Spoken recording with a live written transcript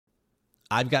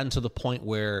I've gotten to the point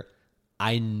where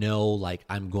I know like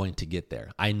I'm going to get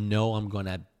there. I know I'm going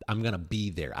to be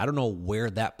there. I don't know where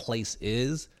that place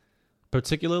is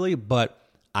particularly, but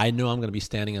I know I'm going to be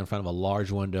standing in front of a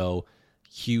large window,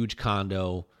 huge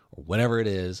condo or whatever it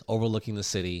is overlooking the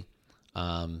city.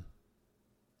 And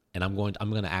I'm going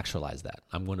to actualize that.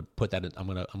 I'm going to put that in, I'm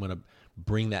going to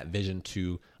bring that vision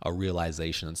to a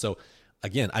realization. And so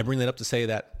again, I bring that up to say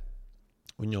that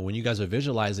when you guys are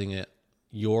visualizing it,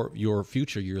 your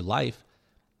future, your life,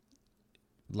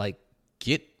 like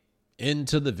get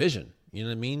into the vision. You know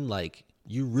what I mean? Like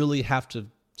you really have to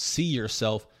see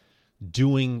yourself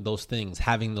doing those things,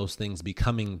 having those things,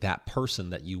 becoming that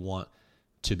person that you want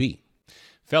to be.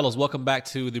 Fellows, welcome back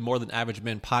to the More Than Average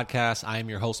Men podcast. I am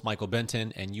your host, Michael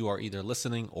Benton, and you are either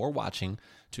listening or watching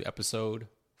to episode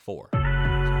 4.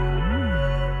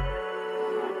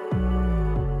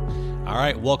 All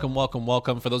right, welcome.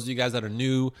 For those of you guys that are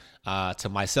new to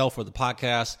myself or the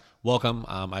podcast, welcome.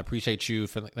 I appreciate you.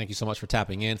 Thank you so much for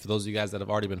tapping in. For those of you guys that have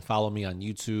already been following me on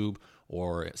YouTube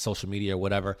or social media or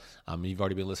whatever, you've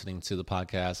already been listening to the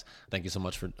podcast. Thank you so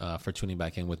much for tuning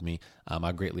back in with me.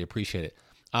 I greatly appreciate it.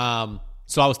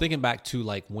 So I was thinking back to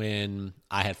like when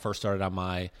I had first started on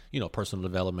my, personal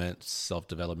development,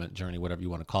 self-development journey, whatever you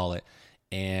want to call it.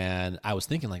 And I was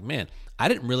thinking like, man, I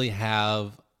didn't really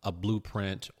have a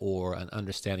blueprint or an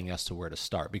understanding as to where to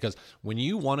start. Because when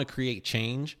you want to create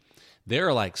change, there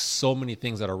are like so many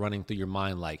things that are running through your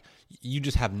mind. Like you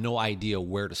just have no idea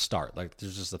where to start. Like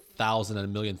there's just 1,000 and a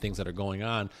million things that are going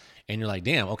on. And you're like,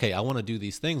 damn, okay, I want to do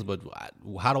these things, but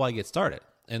how do I get started?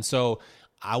 And so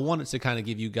I wanted to kind of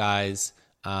give you guys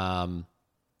kind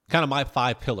of my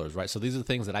 5 pillars, right? So these are the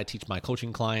things that I teach my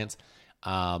coaching clients.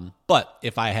 But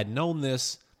if I had known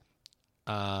this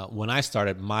when I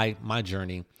started my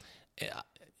journey,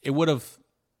 I wouldn't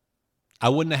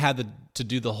have had to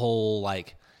do the whole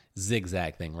like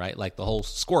zigzag thing, right? Like the whole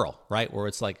squirrel, right? Where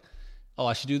it's like, oh,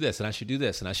 I should do this and I should do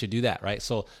this and I should do that, right?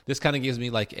 So this kind of gives me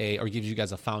gives you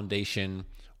guys a foundation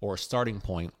or a starting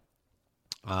point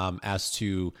as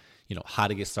to, how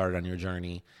to get started on your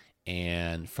journey.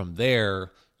 And from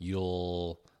there,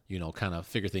 you'll, kind of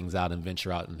figure things out and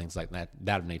venture out and things like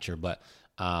that of nature. But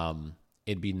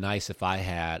it'd be nice if I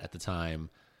had at the time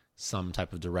some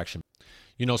type of direction.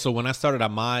 So when I started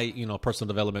on my, personal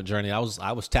development journey, I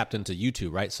was tapped into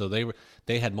YouTube, right? So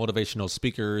they had motivational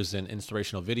speakers and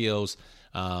inspirational videos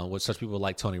with such people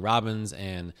like Tony Robbins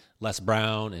and Les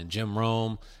Brown and Jim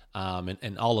Rohn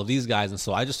and all of these guys. And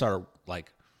so I just started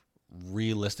like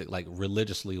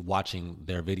religiously watching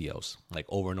their videos like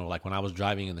over and over. Like when I was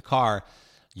driving in the car,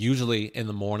 usually in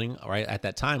the morning, right? At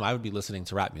that time, I would be listening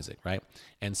to rap music, right?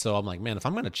 And so I'm like, man, if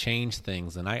I'm going to change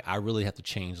things, then I really have to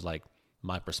change like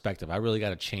my perspective. I really got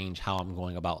to change how I'm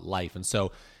going about life. And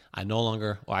so I no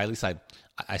longer, or at least I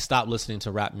stopped listening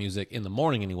to rap music in the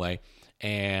morning anyway.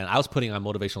 And I was putting on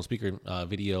motivational speaker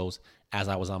videos as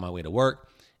I was on my way to work,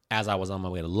 as I was on my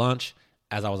way to lunch,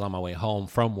 as I was on my way home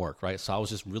from work, right? So I was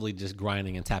just really just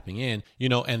grinding and tapping in,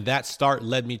 and that start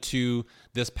led me to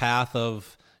this path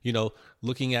of,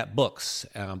 looking at books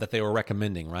that they were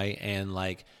recommending, right? And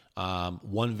like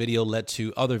one video led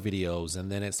to other videos,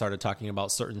 and then it started talking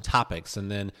about certain topics.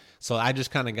 And then, so I just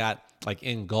kind of got like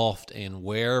engulfed in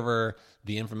wherever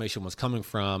the information was coming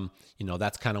from,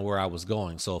 that's kind of where I was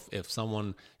going. So if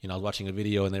someone, I was watching a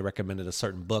video and they recommended a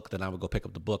certain book, then I would go pick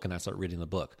up the book and I start reading the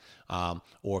book.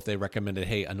 Or if they recommended,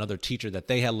 hey, another teacher that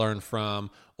they had learned from,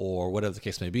 or whatever the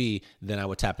case may be, then I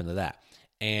would tap into that.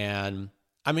 And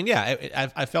I mean, yeah,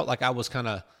 I felt like I was kind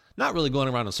of not really going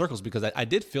around in circles, because I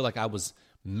did feel like I was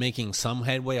making some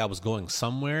headway. I was going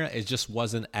somewhere. It just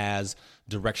wasn't as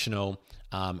directional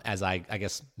as I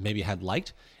guess maybe had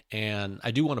liked. And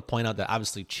I do want to point out that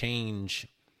obviously change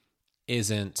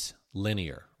isn't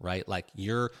linear, right? Like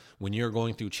when you're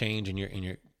going through change and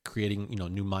you're creating,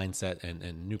 new mindset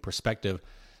and new perspective,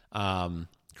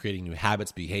 creating new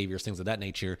habits, behaviors, things of that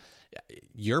nature,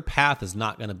 your path is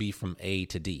not going to be from A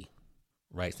to D,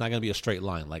 right? It's not going to be a straight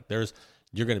line. Like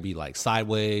you're going to be like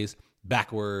sideways,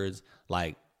 backwards,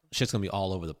 like shit's going to be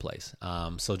all over the place.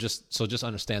 So just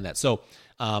understand that. So,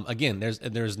 again,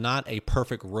 there's not a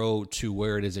perfect road to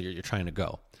where it is that you're trying to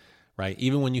go, right?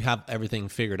 Even when you have everything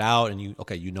figured out and you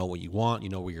know what you want, you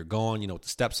know where you're going, you know what the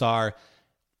steps are,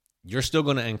 you're still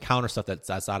going to encounter stuff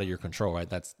that's out of your control, right?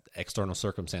 That's external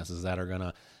circumstances that are going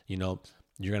to,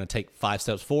 you're going to take 5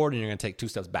 steps forward and you're going to take 2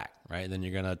 steps back, right? And then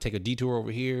you're going to take a detour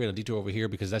over here and a detour over here,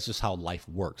 because that's just how life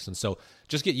works. And so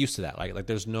just get used to that. Like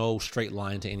there's no straight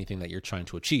line to anything that you're trying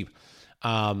to achieve.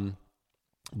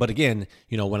 But again,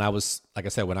 when I was, like I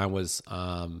said,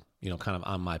 kind of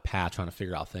on my path trying to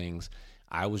figure out things,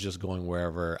 I was just going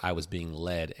wherever I was being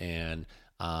led. And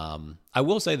I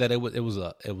will say that it was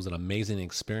an amazing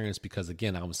experience because,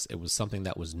 again, it was something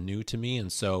that was new to me.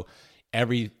 And so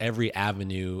every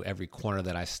avenue, every corner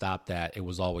that I stopped at, it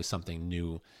was always something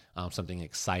new, something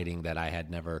exciting that I had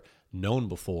never known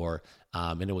before.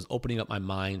 And it was opening up my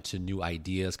mind to new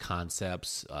ideas,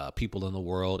 concepts, people in the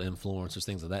world, influencers,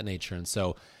 things of that nature. And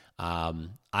so I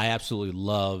absolutely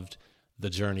loved the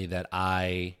journey that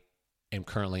I am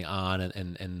currently on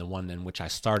and the one in which I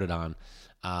started on.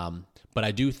 But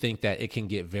I do think that it can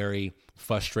get very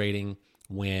frustrating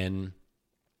when,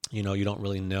 you don't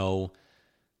really know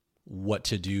what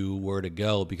to do, where to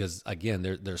go, because again,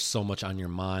 there's so much on your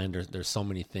mind. There's so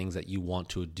many things that you want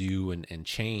to do and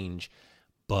change,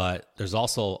 but there's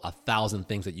also 1,000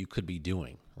 things that you could be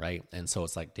doing, right? And so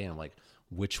it's like, damn, like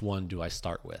which one do I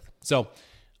start with? So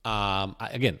I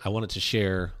wanted to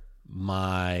share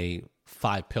my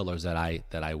 5 pillars that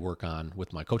I work on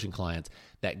with my coaching clients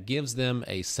that gives them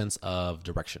a sense of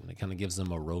direction. It kind of gives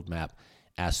them a roadmap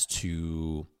as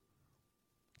to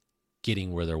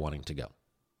getting where they're wanting to go.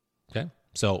 Okay.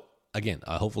 So again,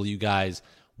 hopefully you guys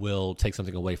will take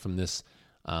something away from this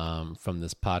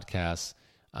podcast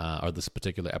or this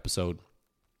particular episode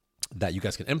that you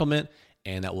guys can implement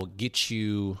and that will get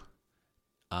you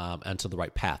onto the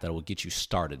right path, that will get you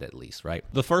started at least, right?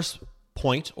 The first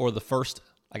point, or the first,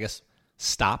 I guess,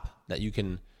 stop that you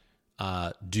can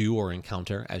do or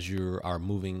encounter as you are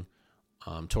moving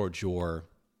towards your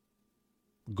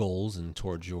goals and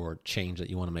towards your change that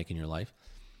you want to make in your life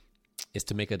is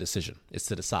to make a decision. It's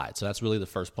to decide. So that's really the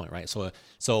first point, right? So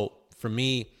for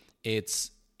me,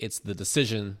 it's the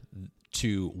decision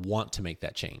to want to make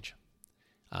that change.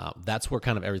 That's where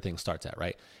kind of everything starts at,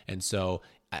 right? And so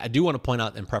I do want to point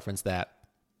out in preference that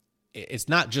it's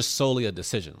not just solely a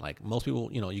decision. Like most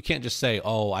people, you can't just say,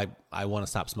 oh, I want to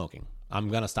stop smoking. I'm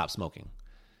going to stop smoking.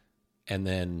 And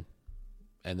then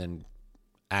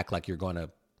act like you're going to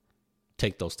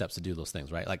take those steps to do those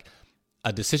things, right? Like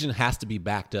a decision has to be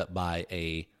backed up by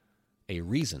a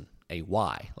reason, a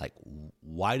why. Like,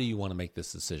 why do you want to make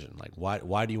this decision? Like,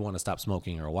 why do you want to stop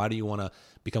smoking? Or why do you want to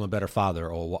become a better father?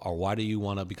 Or why do you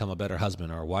want to become a better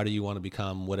husband? Or why do you want to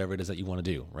become whatever it is that you want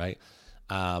to do, right?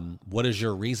 What is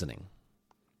your reasoning?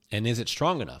 And is it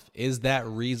strong enough? Is that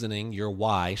reasoning, your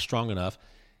why, strong enough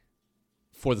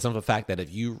for the simple fact that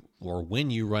when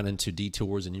you run into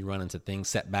detours and you run into things,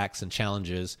 setbacks and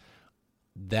challenges,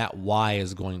 that why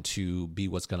is going to be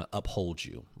what's going to uphold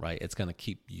you, right? It's going to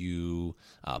keep you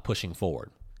pushing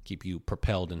forward, keep you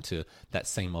propelled into that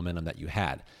same momentum that you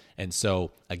had. And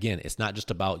so, again, it's not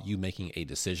just about you making a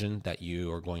decision that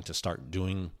you are going to start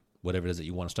doing whatever it is that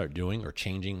you want to start doing or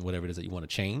changing whatever it is that you want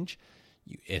to change.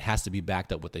 It has to be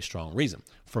backed up with a strong reason.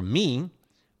 For me,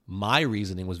 my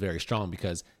reasoning was very strong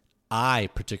because I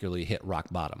particularly hit rock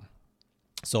bottom.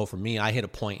 So for me, I hit a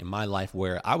point in my life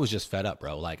where I was just fed up,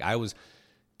 bro. Like I was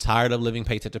tired of living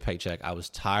paycheck to paycheck. I was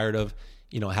tired of,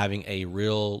 having a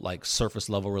real like surface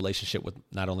level relationship with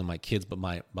not only my kids, but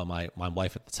my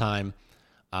wife at the time.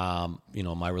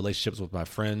 My relationships with my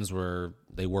friends were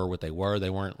what they were. They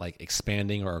weren't like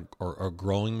expanding or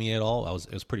growing me at all.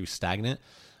 It was pretty stagnant.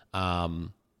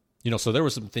 So there were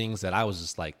some things that I was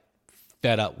just like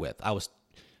fed up with.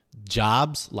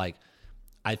 Jobs, like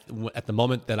at the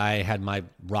moment that I had my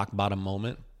rock bottom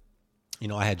moment,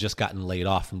 I had just gotten laid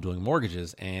off from doing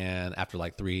mortgages, and after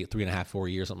like 3.5, 4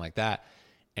 years, something like that.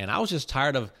 And I was just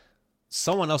tired of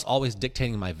someone else always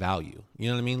dictating my value. You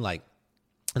know what I mean? Like,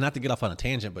 and not to get off on a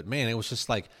tangent, but man, it was just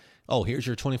like, oh, here's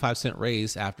your 25-cent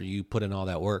raise after you put in all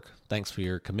that work. Thanks for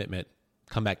your commitment.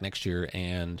 Come back next year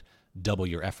and double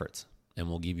your efforts, and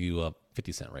we'll give you a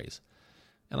 50-cent raise.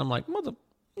 And I'm like, you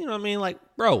know what I mean? Like,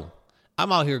 bro,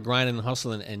 I'm out here grinding and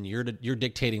hustling, and you're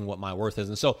dictating what my worth is.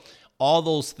 And so all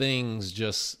those things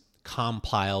just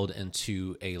compiled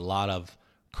into a lot of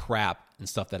crap and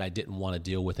stuff that I didn't want to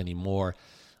deal with anymore.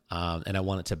 And I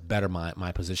wanted to better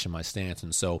my position, my stance.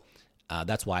 And so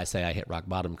that's why I say I hit rock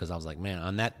bottom, because I was like, man,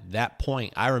 on that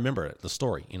point, I remember the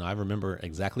story. I remember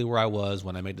exactly where I was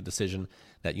when I made the decision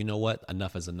that, you know what,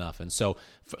 enough is enough. And so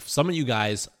some of you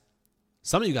guys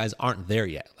aren't there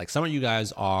yet. Like some of you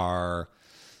guys are,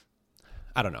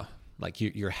 I don't know, like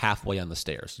you're halfway on the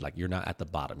stairs. Like you're not at the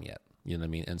bottom yet. You know what I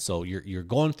mean? And so you're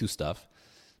going through stuff,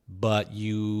 but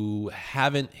you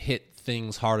haven't hit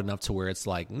things hard enough to where it's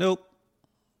like, nope,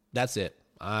 that's it.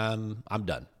 I'm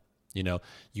done.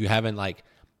 You haven't like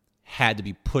had to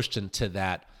be pushed into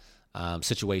that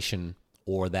situation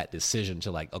or that decision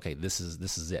to like, okay, this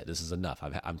is it. This is enough.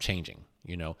 I'm changing.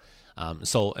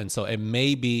 So it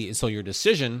may be, so your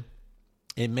decision,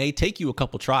 it may take you a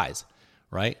couple tries,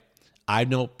 right? I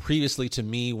know previously to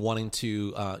me wanting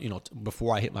to,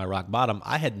 before I hit my rock bottom,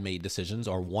 I had made decisions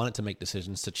or wanted to make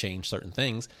decisions to change certain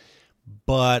things,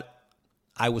 but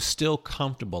I was still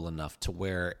comfortable enough to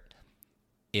where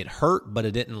it hurt, but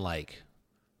it didn't like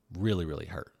really, really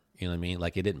hurt. You know what I mean?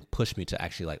 Like it didn't push me to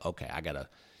actually like, okay, I gotta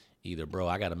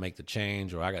make the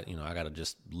change, or I gotta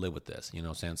just live with this. You know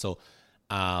what I'm saying? So,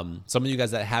 some of you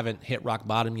guys that haven't hit rock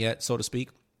bottom yet, so to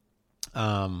speak,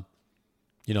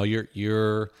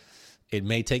 it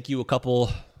may take you a couple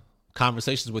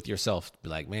conversations with yourself. Be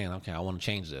like, man, okay, I want to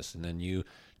change this. And then you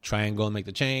try and go and make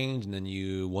the change. And then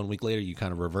 1 week later, you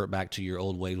kind of revert back to your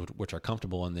old ways, which are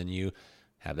comfortable. And then you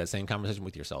have that same conversation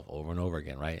with yourself over and over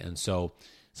again. Right. And so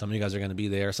some of you guys are going to be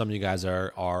there. Some of you guys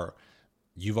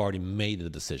you've already made the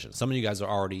decision. Some of you guys are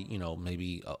already,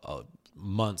 maybe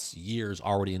months, years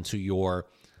already into your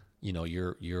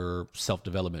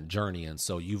self-development journey. And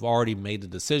so you've already made the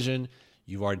decision.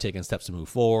 You've already taken steps to move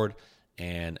forward.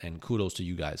 And kudos to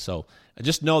you guys. So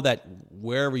just know that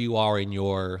wherever you are in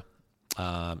your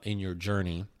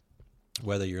journey,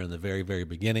 whether you're in the very, very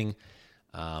beginning,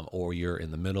 or you're in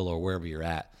the middle, or wherever you're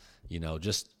at,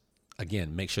 just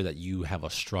again, make sure that you have a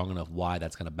strong enough why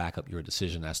that's going to back up your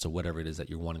decision as to whatever it is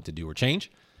that you're wanting to do or change.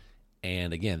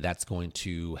 And again, that's going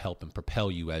to help and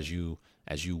propel you as you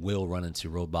will run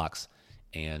into roadblocks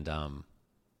and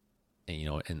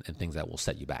things that will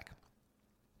set you back.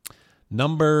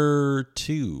 Number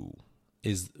 2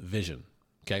 is vision.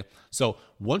 Okay. So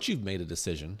once you've made a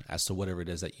decision as to whatever it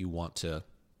is that you want to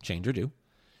change or do,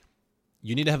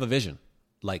 you need to have a vision.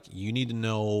 Like you need to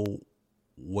know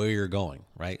where you're going,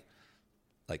 right?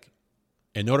 Like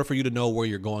in order for you to know where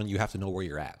you're going, you have to know where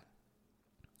you're at.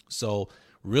 So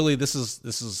really this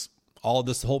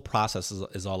whole process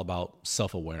is all about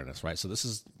self-awareness, right? So this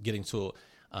is getting to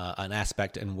an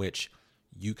aspect in which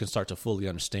you can start to fully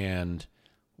understand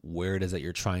where it is that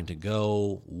you're trying to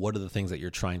go. What are the things that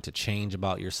you're trying to change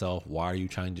about yourself? Why are you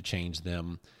trying to change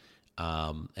them?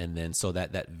 And then so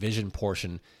that vision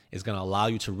portion is going to allow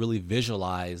you to really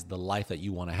visualize the life that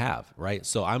you want to have, right?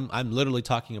 So I'm literally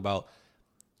talking about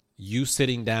you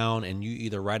sitting down and you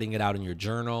either writing it out in your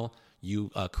journal,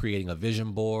 you creating a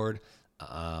vision board,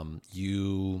 talking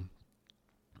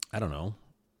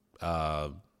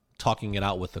it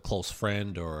out with a close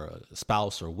friend or a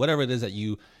spouse or whatever it is that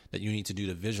you need to do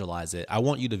to visualize it. I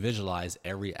want you to visualize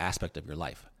every aspect of your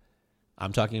life.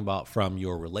 I'm talking about from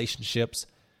your relationships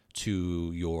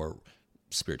to your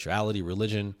spirituality,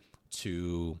 religion,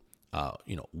 to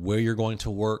where you're going to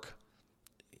work.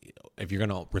 If you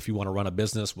want to run a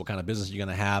business, what kind of business you're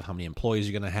going to have, how many employees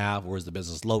you're going to have, where's the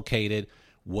business located,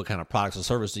 what kind of products or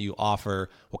service do you offer,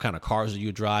 what kind of cars do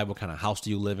you drive, what kind of house do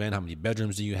you live in, how many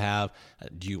bedrooms do you have,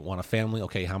 do you want a family?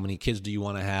 Okay, how many kids do you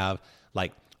want to have?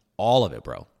 Like all of it,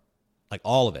 bro. Like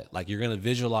all of it. Like you're going to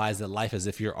visualize that life as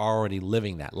if you're already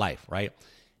living that life, right?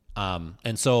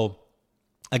 And so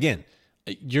again,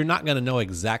 you're not going to know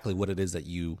exactly what it is that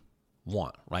you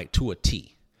want, right, to a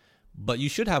T, but you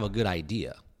should have a good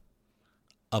idea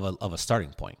of a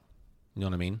starting point. You know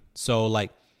what I mean? So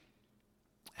like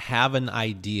have an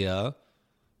idea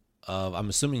of, I'm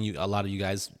assuming a lot of you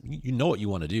guys, you know what you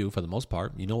want to do for the most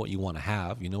part. You know what you want to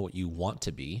have. You know what you want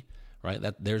to be, right?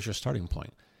 There's your starting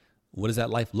point. What does that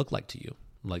life look like to you?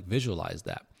 Like visualize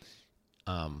that.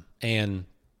 And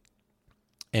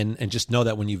just know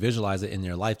that when you visualize it in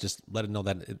your life, just let it know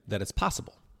that it's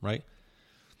possible, right?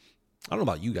 I don't know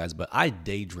about you guys, but I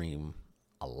daydream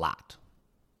a lot.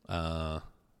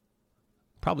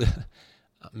 Probably,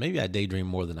 maybe I daydream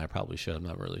more than I probably should. I'm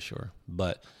not really sure,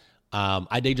 but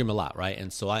I daydream a lot, right?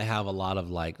 And so I have a lot of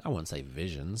like, I wouldn't say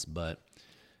visions, but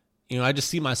I just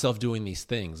see myself doing these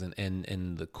things.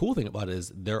 And the cool thing about it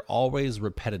is they're always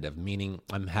repetitive, meaning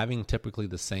I'm having typically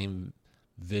the same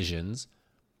visions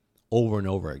over and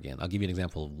over again. I'll give you an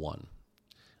example of one.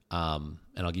 And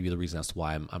I'll give you the reason as to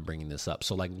why I'm bringing this up.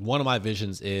 So like one of my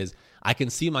visions is I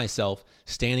can see myself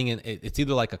standing in, it's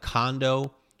either like a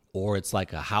condo or it's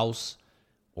like a house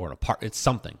or an apartment. It's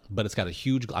something, but it's got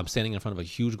I'm standing in front of a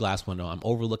huge glass window. I'm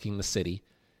overlooking the city.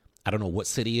 I don't know what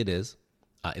city it is.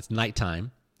 It's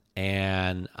nighttime.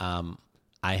 And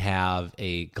I have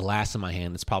a glass in my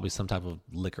hand. It's probably some type of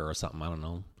liquor or something. I don't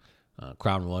know,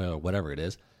 Crown Royal or whatever it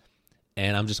is.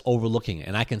 And I'm just overlooking it.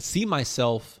 And I can see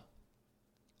myself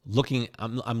looking.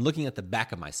 I'm looking at the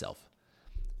back of myself,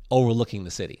 overlooking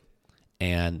the city.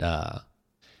 And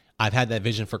I've had that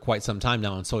vision for quite some time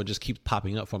now. And so it just keeps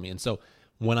popping up for me. And so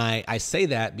when I say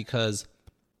that, because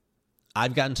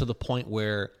I've gotten to the point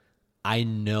where I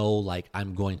know like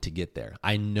I'm going to get there.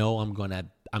 I know I'm going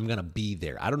to be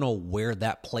there. I don't know where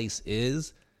that place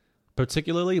is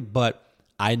particularly, but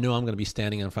I know I'm going to be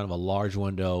standing in front of a large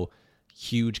window,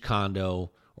 huge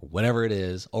condo or whatever it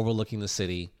is overlooking the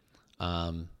city.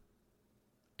 And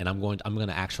I'm going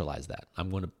to actualize that. I'm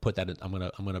going to put that in, I'm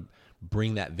going to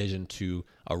bring that vision to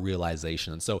a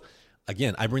realization. And so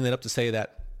again, I bring that up to say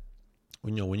that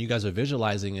when you guys are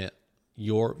visualizing it,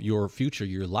 your future,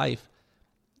 your life,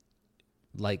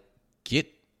 like,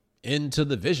 get into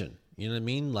the vision. You know what I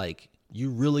mean? Like,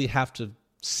 you really have to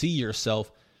see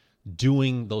yourself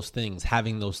doing those things,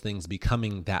 having those things,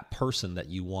 becoming that person that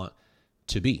you want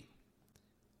to be.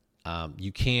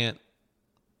 You can't,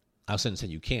 I was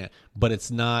saying you can't, but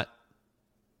it's not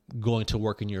going to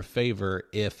work in your favor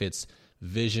if it's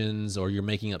visions or you're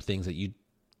making up things that you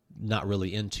not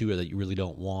really into or that you really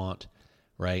don't want,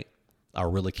 right? Or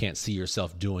really can't see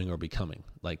yourself doing or becoming.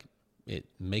 Like,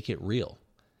 make it real.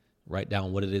 Write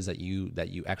down what it is that you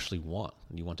actually want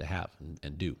and you want to have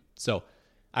and do. So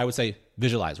I would say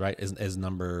visualize, right? Is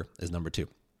number 2.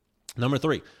 Number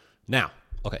 3. Now,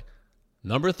 okay.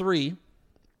 Number 3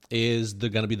 is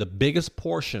going to be the biggest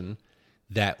portion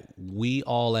that we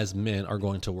all as men are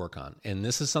going to work on. And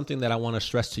this is something that I want to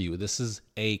stress to you. This is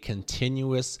a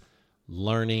continuous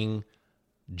learning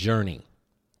journey.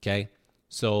 Okay.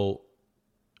 So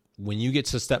when you get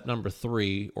to step number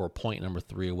 3 or point number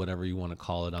 3 or whatever you want to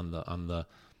call it on the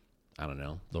I don't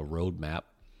know, the roadmap,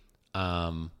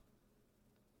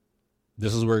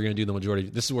 this is where you're going to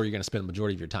do this is where you're going to spend the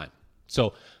majority of your time.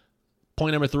 So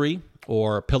point number 3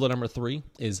 or pillar number 3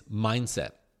 is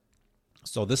mindset.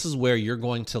 So this is where you're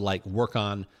going to like work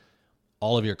on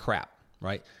all of your crap,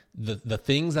 right? The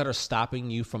things that are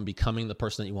stopping you from becoming the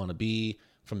person that you want to be,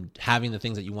 from having the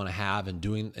things that you want to have and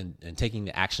doing and taking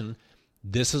the action.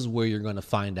 This is where you're going to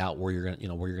find out where you're going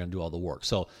to do all the work.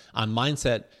 So on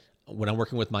mindset, when I'm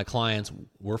working with my clients,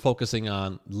 we're focusing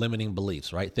on limiting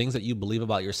beliefs, right? Things that you believe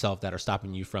about yourself that are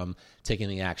stopping you from taking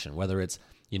the action, whether it's,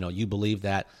 you believe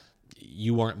that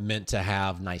you weren't meant to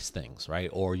have nice things, right?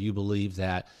 Or you believe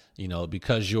that,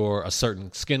 because you're a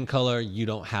certain skin color, you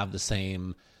don't have the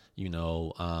same, you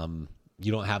don't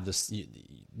have this,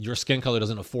 your skin color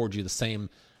doesn't afford you the same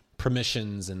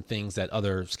permissions and things that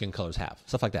other skin colors have,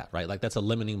 stuff like that, right? Like, that's a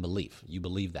limiting belief. You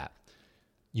believe that.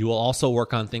 You will also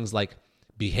work on things like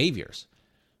behaviors.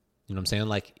 You know what I'm saying?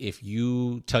 Like, if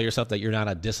you tell yourself that you're not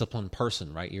a disciplined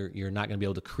person, right? You're not going to be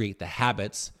able to create the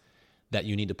habits that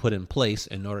you need to put in place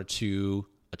in order to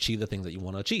achieve the things that you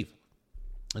want to achieve.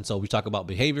 And so we talk about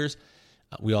behaviors.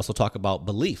 We also talk about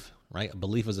belief, right?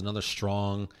 Belief is another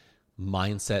strong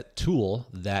mindset tool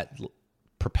that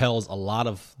propels a lot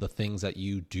of the things that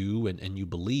you do and you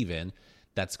believe in.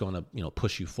 That's going to,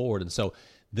 push you forward. And so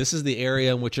this is the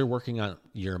area in which you're working on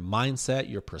your mindset,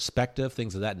 your perspective,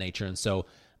 things of that nature. And so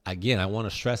again, I want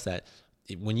to stress that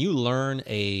when you learn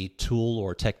a tool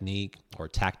or technique or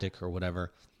tactic or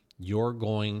whatever, you're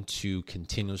going to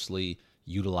continuously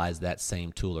utilize that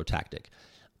same tool or tactic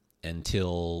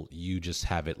until you just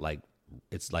have it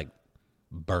it's like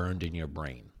burned in your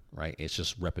brain, right? It's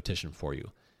just repetition for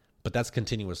you. But that's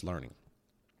continuous learning.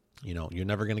 You're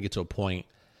never going to get to a point,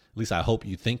 at least I hope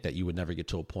you think that you would never get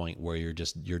to a point where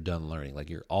you're done learning.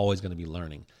 Like, you're always going to be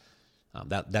learning.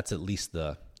 That's at least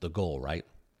the goal, right?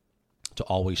 To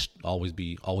always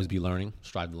be learning,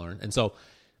 strive to learn. And so,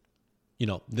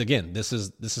 again, this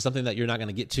is something that you're not going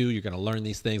to get to. You're going to learn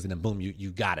these things, and then boom,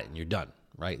 you got it, and you're done,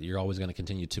 right? You're always going to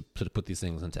continue to put these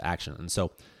things into action. And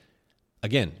so,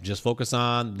 again, just focus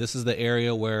on, this is the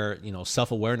area where,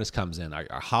 self-awareness comes in.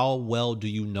 How well do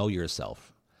you know yourself?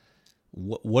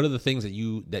 What are the things that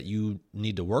you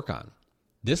need to work on?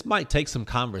 This might take some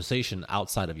conversation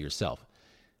outside of yourself.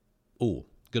 Ooh,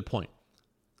 good point.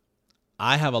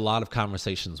 I have a lot of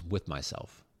conversations with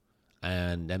myself.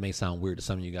 And that may sound weird to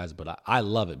some of you guys, but I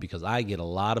love it because I get a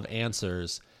lot of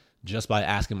answers just by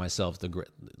asking myself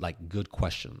good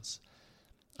questions.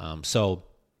 So,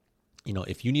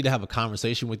 if you need to have a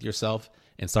conversation with yourself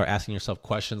and start asking yourself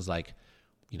questions like,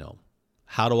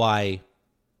 how do I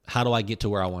get to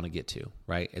where I want to get to,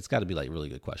 right? It's got to be like really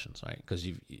good questions, right? Because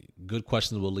good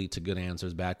questions will lead to good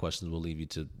answers. Bad questions will lead you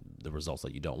to the results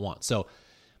that you don't want. So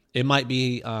it might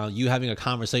be you having a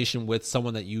conversation with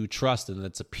someone that you trust and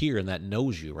that's a peer and that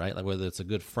knows you, right? Like, whether it's a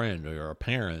good friend or your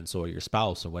parents or your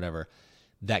spouse or whatever,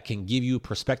 that can give you a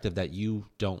perspective that you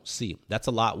don't see. That's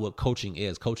a lot what coaching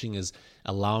is. Coaching is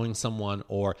allowing someone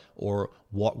or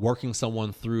working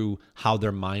someone through how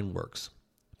their mind works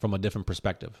from a different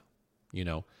perspective,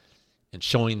 and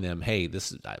showing them, hey,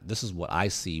 this is what I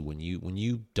see when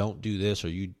you don't do this, or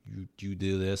you do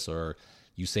this, or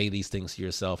you say these things to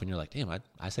yourself, and you're like, damn,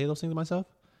 I say those things to myself?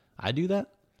 I do that?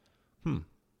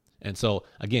 And so,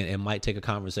 again, it might take a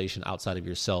conversation outside of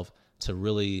yourself to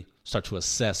really start to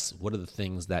assess what are the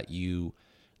things that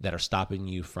are stopping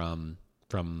you from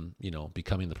from,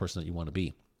 becoming the person that you want to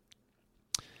be.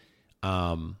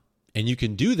 And you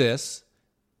can do this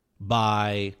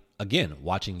by, again,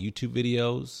 watching YouTube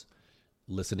videos,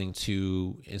 listening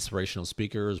to inspirational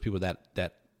speakers, people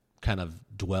that kind of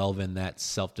dwell in that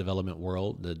self-development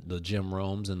world, the Jim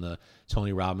Rohns and the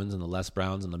Tony Robbins and the Les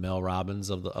Browns and the Mel Robbins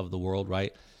of the world,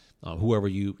 right? Whoever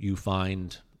you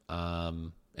find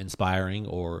inspiring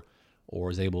or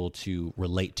is able to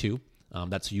relate to,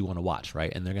 that's who you want to watch,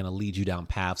 right? And they're going to lead you down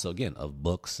paths, again, of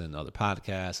books and other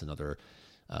podcasts and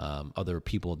other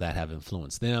people that have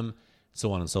influenced them,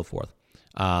 so on and so forth.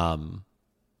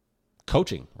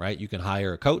 Coaching, right? You can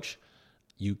hire a coach.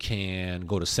 You can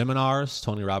go to seminars.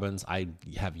 Tony Robbins, I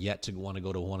have yet to want to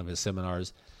go to one of his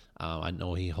seminars. I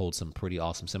know he holds some pretty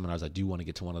awesome seminars. I do want to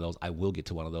get to one of those. I will get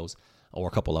to one of those, or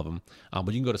a couple of them. But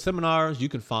you can go to seminars. You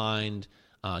can find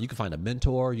a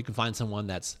mentor. You can find someone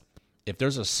that's, if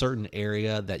there's a certain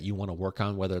area that you want to work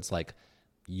on, whether it's like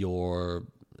your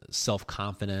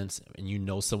self-confidence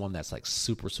and someone that's like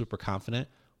super, super confident,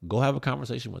 go have a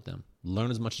conversation with them.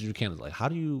 Learn as much as you can. Like,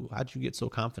 how'd you get so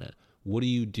confident? What do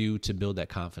you do to build that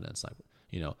confidence?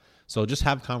 So just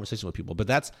have a conversation with people. But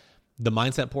that's the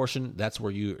mindset portion. That's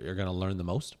where you're going to learn the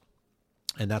most.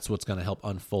 And that's what's going to help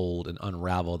unfold and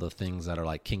unravel the things that are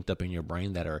like kinked up in your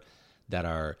brain that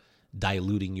are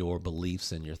diluting your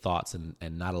beliefs and your thoughts and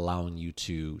not allowing you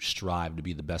to strive to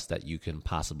be the best that you can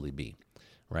possibly be.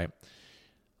 Right.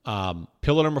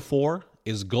 Pillar number 4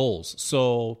 is goals.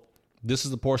 So this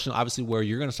is the portion, obviously, where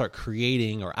you're going to start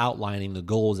creating or outlining the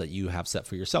goals that you have set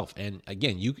for yourself. And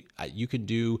again, you can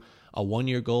do a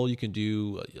 1-year goal, you can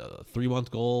do a 3-month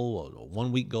goal, a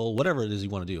 1-week goal, whatever it is you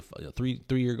want to do, a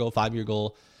 3-year goal, 5-year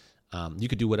goal. You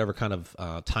could do whatever kind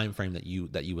of time frame that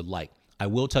you would like. I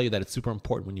will tell you that it's super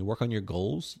important when you work on your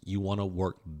goals, you want to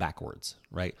work backwards,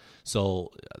 right?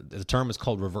 So the term is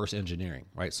called reverse engineering,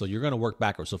 right? So you're going to work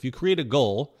backwards. So if you create a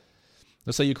goal,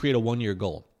 let's say you create a 1-year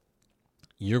goal,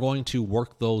 you're going to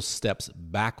work those steps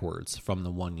backwards from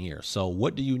the 1 year. So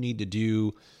what do you need to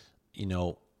do,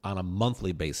 on a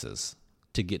monthly basis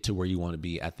to get to where you want to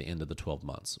be at the end of the 12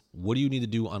 months? What do you need to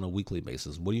do on a weekly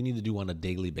basis? What do you need to do on a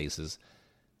daily basis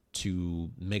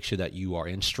to make sure that you are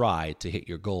in stride to hit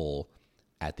your goal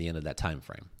at the end of that time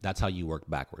frame? That's how you work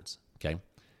backwards, okay?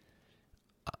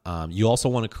 You also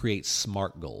want to create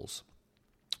SMART goals.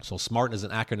 So SMART is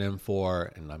an acronym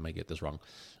for, and I might get this wrong,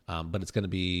 but it's going to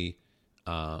be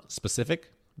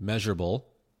specific, measurable,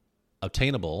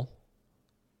 obtainable,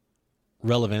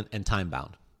 relevant, and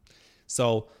time-bound.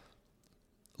 So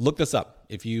look this up.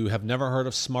 If you have never heard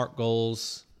of SMART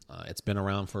goals, it's been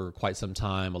around for quite some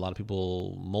time.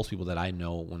 Most people that I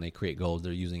know, when they create goals,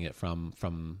 they're using it from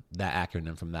that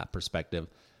acronym, from that perspective.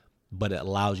 But it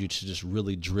allows you to just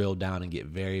really drill down and get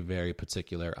very, very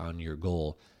particular on your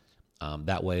goal.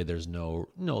 That way, there's no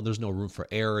room for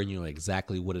error, and you know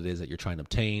exactly what it is that you're trying to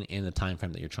obtain and the time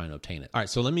frame that you're trying to obtain it. All right,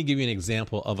 so let me give you an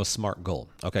example of a SMART goal.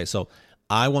 Okay, so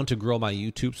I want to grow my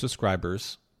YouTube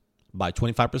subscribers by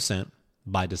 25%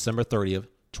 by December 30th,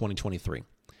 2023.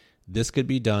 This could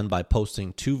be done by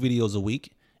posting 2 videos a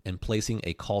week and placing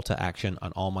a call to action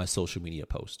on all my social media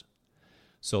posts.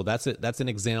 So that's it. That's an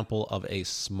example of a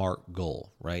SMART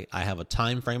goal, right? I have a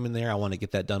time frame in there. I want to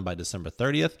get that done by December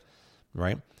 30th,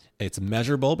 right? It's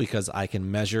measurable because I can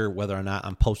measure whether or not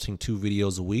I'm posting 2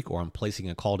 videos a week or I'm placing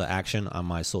a call to action on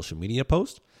my social media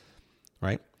post,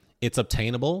 right? It's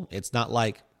obtainable. It's not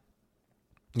like,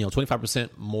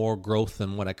 25% more growth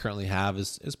than what I currently have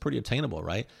is pretty obtainable,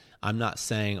 right? I'm not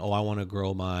saying, I want to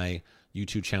grow my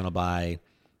YouTube channel by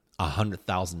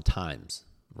 100,000 times,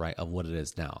 right, of what it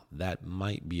is now. That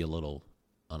might be a little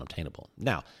unobtainable.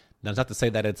 Now, that's not to say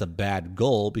that it's a bad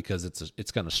goal, because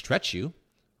it's going to stretch you,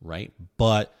 right?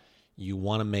 But you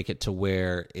want to make it to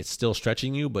where it's still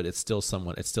stretching you, but it's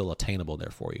still attainable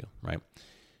there for you, right?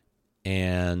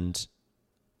 And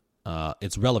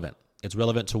it's relevant. It's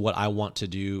relevant to what I want to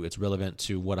do. It's relevant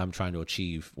to what I'm trying to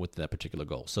achieve with that particular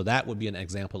goal. So that would be an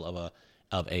example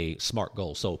of a SMART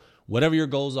goal. So whatever your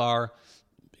goals are,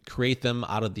 create them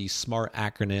out of the SMART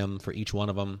acronym for each one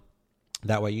of them.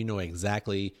 That way you know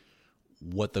exactly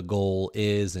what the goal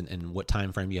is and what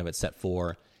time frame you have it set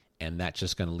for, and that's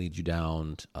just going to lead you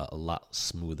down a lot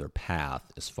smoother path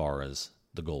as far as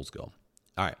the goals go.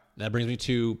 All right, that brings me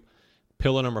to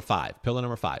pillar number 5. Pillar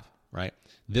number 5, right?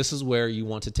 This is where you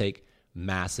want to take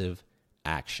massive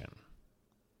action.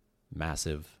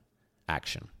 Massive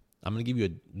action. I'm going to give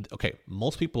you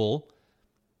most people,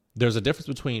 there's a difference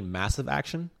between massive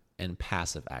action and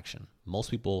passive action.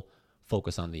 Most people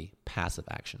focus on the passive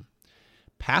action.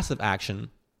 Passive action,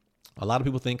 a lot of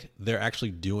people think they're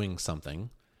actually doing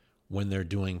something when they're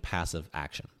doing passive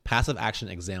action. Passive action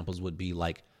examples would be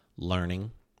like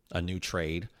learning a new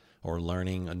trade or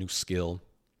learning a new skill,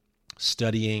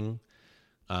 studying,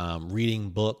 reading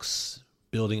books,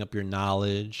 building up your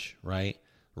knowledge, right?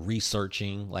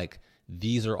 Researching, like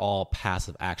these are all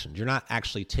passive actions. You're not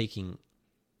actually taking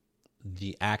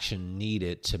the action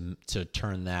needed to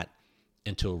turn that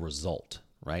into a result,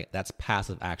 right? That's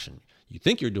passive action. You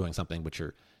think you're doing something, but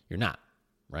you're not,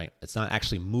 right? It's not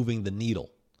actually moving the needle.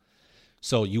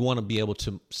 So you want to be able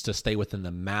to stay within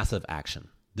the massive action.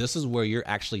 This is where you're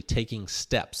actually taking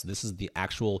steps. This is the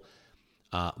actual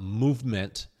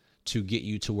movement to get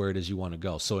you to where it is you want to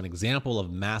go. So an example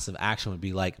of massive action would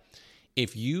be like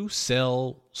if you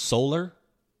sell solar,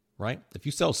 right? If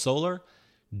you sell solar,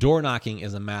 door knocking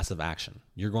is a massive action.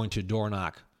 You're going to door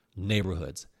knock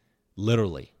neighborhoods,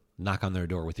 literally knock on their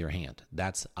door with your hand.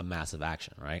 That's a massive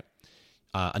action, right?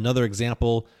 Another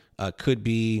example could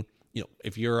be,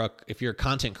 if you're a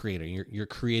content creator, you're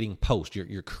creating posts,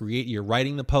 you're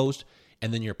writing the post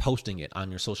and then you're posting it on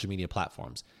your social media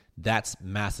platforms. That's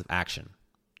massive action.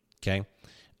 Okay.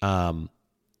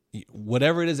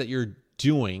 Whatever it is that you're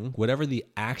doing, whatever the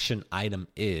action item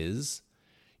is,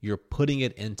 you're putting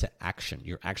it into action.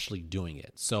 You're actually doing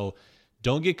it. So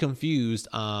don't get confused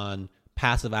on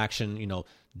passive action,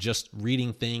 just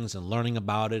reading things and learning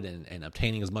about it and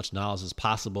obtaining as much knowledge as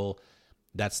possible.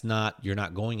 You're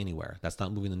not going anywhere. That's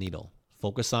not moving the needle.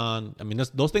 Focus on,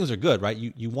 those things are good, right?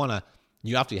 You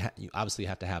obviously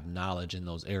have to have knowledge in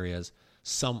those areas,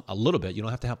 a little bit. You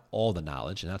don't have to have all the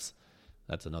knowledge, and that's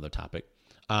another topic.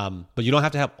 But you don't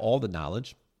have to have all the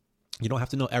knowledge. You don't have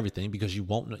to know everything because you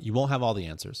won't have all the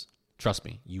answers. Trust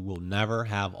me, you will never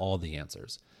have all the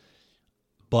answers.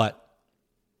 But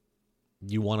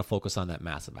you want to focus on that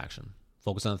massive action.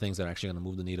 Focus on the things that are actually going to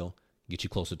move the needle, get you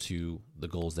closer to the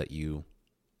goals that you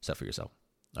set for yourself.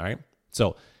 All right.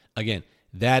 So again,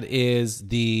 that is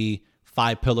the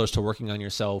 5 pillars to working on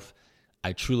yourself.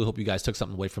 I truly hope you guys took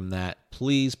something away from that.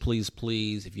 Please, please,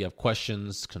 please, if you have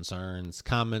questions, concerns,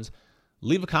 comments,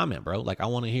 leave a comment, bro. Like, I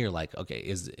want to hear, like,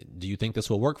 okay, do you think this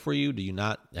will work for you? Do you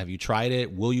not? Have you tried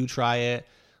it? Will you try it?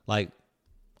 Like,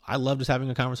 I love just having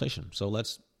a conversation. So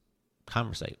let's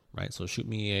conversate, right? So shoot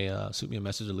me a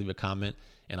message or leave a comment,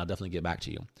 and I'll definitely get back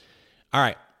to you. All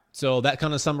right. So that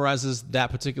kind of summarizes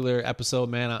that particular episode,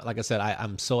 man. Like I said,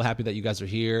 I'm so happy that you guys are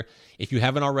here. If you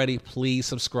haven't already, please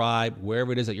subscribe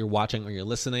wherever it is that you're watching or you're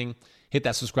listening. Hit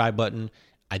that subscribe button.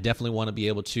 I definitely want to be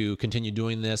able to continue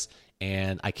doing this,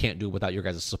 and I can't do it without your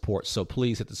guys' support. So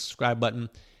please hit the subscribe button.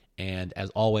 And as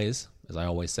always, as I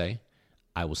always say,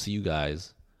 I will see you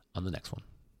guys on the next one.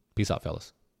 Peace out,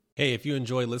 fellas. Hey, if you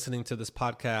enjoy listening to this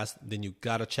podcast, then you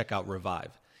got to check out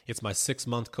Revive. It's my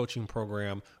 6-month coaching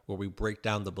program where we break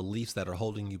down the beliefs that are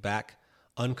holding you back,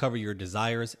 uncover your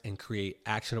desires, and create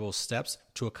actionable steps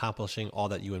to accomplishing all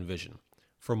that you envision.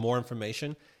 For more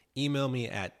information, email me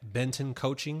at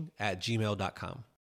bentoncoaching@gmail.com.